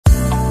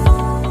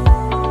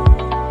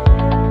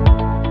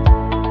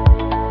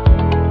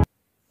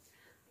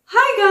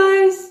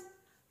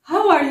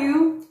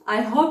I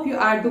hope you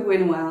are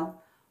doing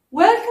well.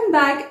 Welcome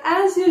back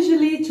as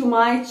usually to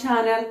my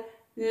channel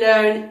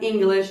Learn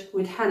English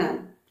with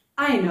Hanan.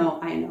 I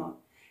know.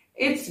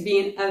 It's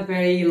been a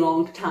very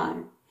long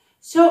time.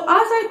 So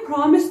as I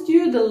promised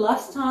you the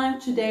last time,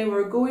 today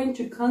we're going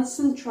to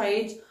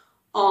concentrate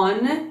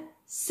on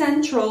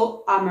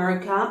Central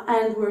America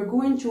and we're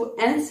going to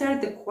answer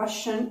the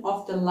question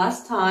of the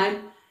last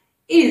time: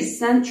 is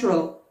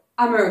Central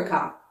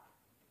America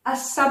a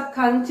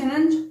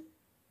subcontinent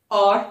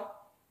or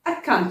a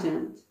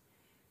continent?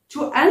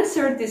 To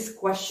answer this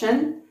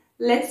question,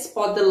 let's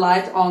spot the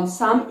light on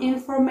some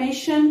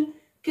information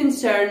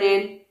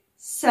concerning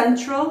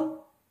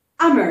Central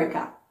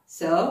America.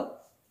 So,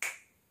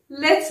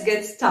 let's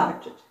get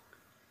started.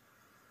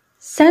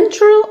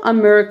 Central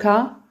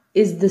America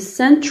is the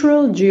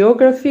central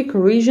geographic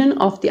region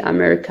of the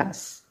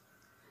Americas.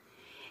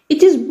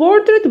 It is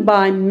bordered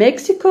by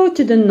Mexico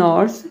to the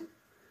north,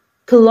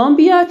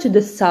 Colombia to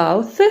the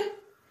south,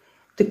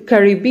 the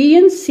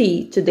Caribbean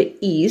Sea to the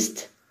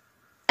east,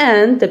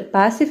 and the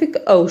Pacific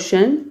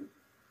Ocean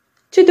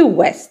to the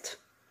west.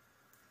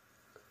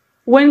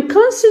 When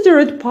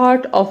considered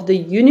part of the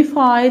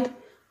unified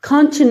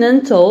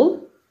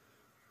continental,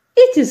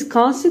 it is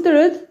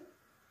considered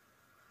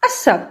a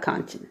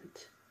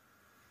subcontinent.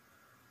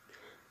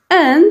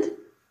 And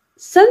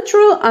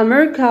Central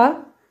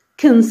America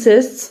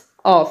consists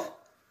of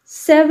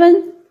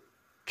 7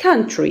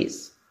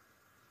 countries: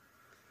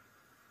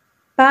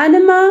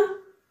 Panama,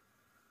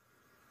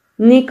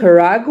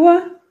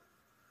 Nicaragua,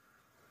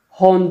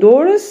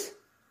 Honduras,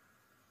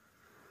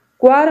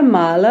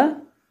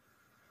 Guatemala,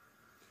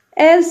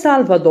 El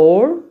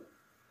Salvador,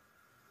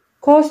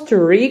 Costa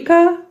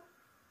Rica,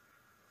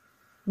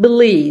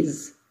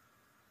 Belize.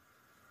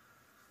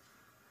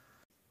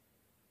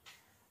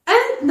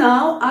 And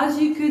now, as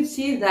you could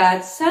see,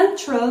 that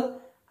Central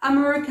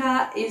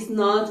America is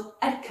not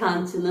a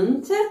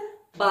continent,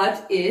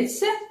 but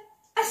it's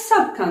a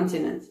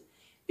subcontinent.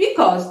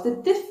 Because the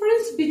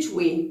difference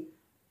between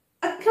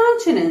a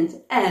continent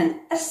and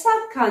a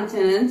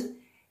subcontinent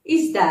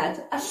is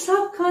that a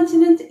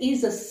subcontinent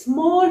is a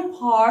small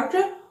part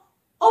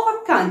of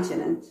a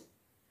continent.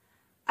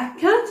 A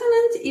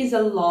continent is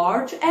a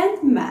large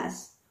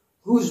landmass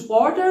whose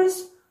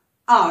borders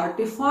are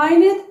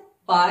defined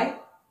by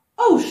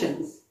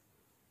oceans,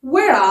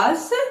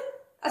 whereas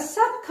a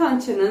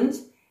subcontinent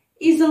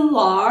is a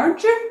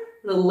large,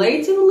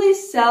 relatively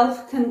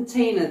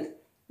self-contained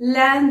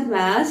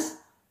landmass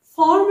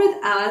formed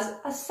as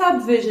a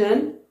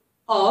subdivision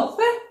of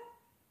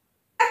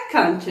a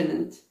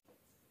continent.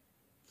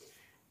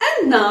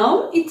 And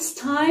now it's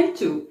time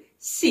to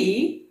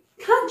see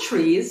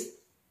countries,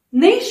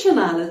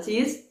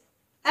 nationalities,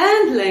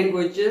 and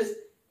languages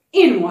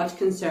in what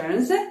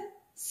concerns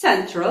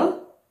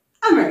Central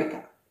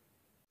America.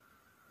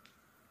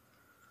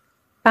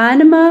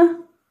 Panama,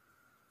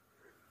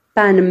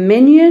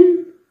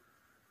 Panamanian,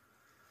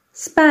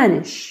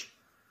 Spanish.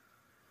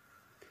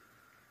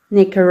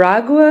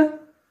 Nicaragua,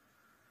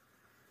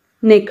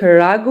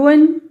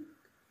 Nicaraguan,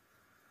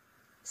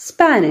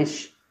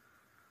 Spanish.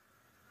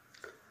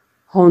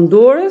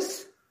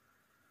 Honduras,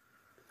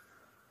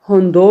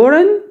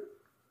 Honduran,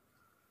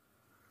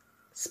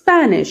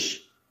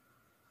 Spanish.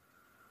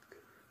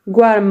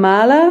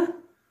 Guatemala,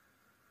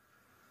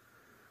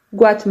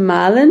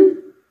 Guatemalan,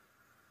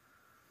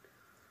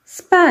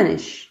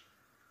 Spanish.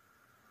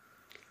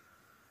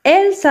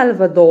 El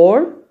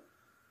Salvador,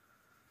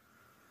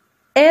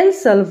 El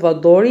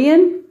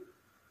Salvadorian,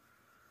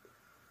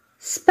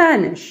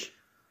 Spanish.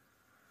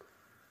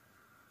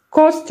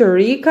 Costa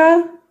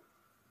Rica,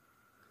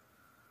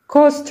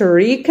 Costa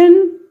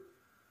Rican,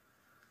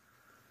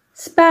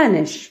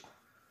 Spanish.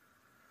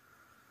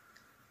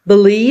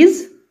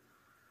 Belize,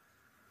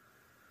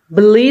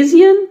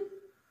 Belizean,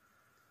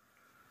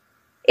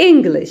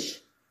 English.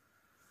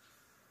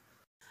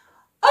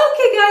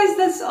 Okay guys,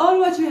 that's all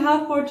what we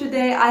have for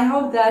today. I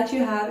hope that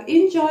you have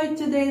enjoyed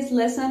today's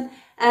lesson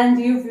and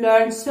you've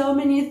learned so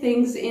many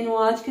things in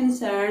what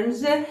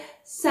concerns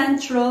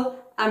Central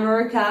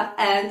America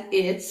and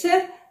its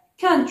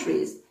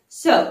countries.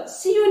 So,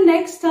 see you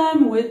next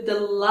time with the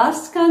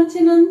last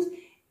continent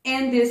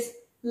in this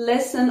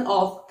lesson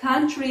of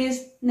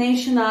countries,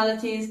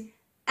 nationalities,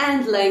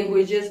 and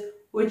languages,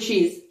 which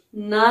is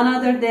none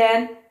other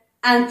than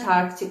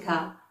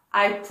Antarctica.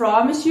 I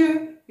promise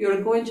you,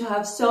 you're going to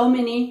have so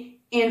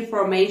many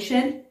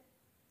information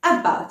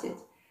about it.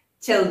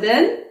 Till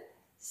then,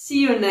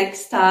 see you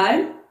next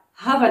time.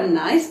 Have a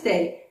nice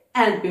day.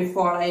 And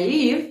before I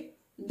leave,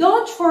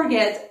 don't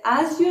forget,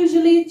 as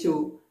usually,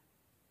 to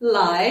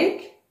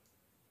like,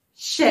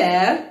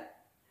 share,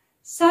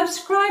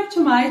 subscribe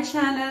to my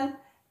channel,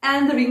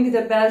 and ring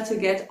the bell to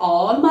get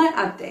all my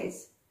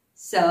updates.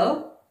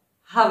 So,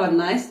 have a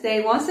nice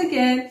day once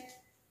again.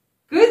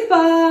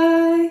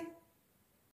 Goodbye.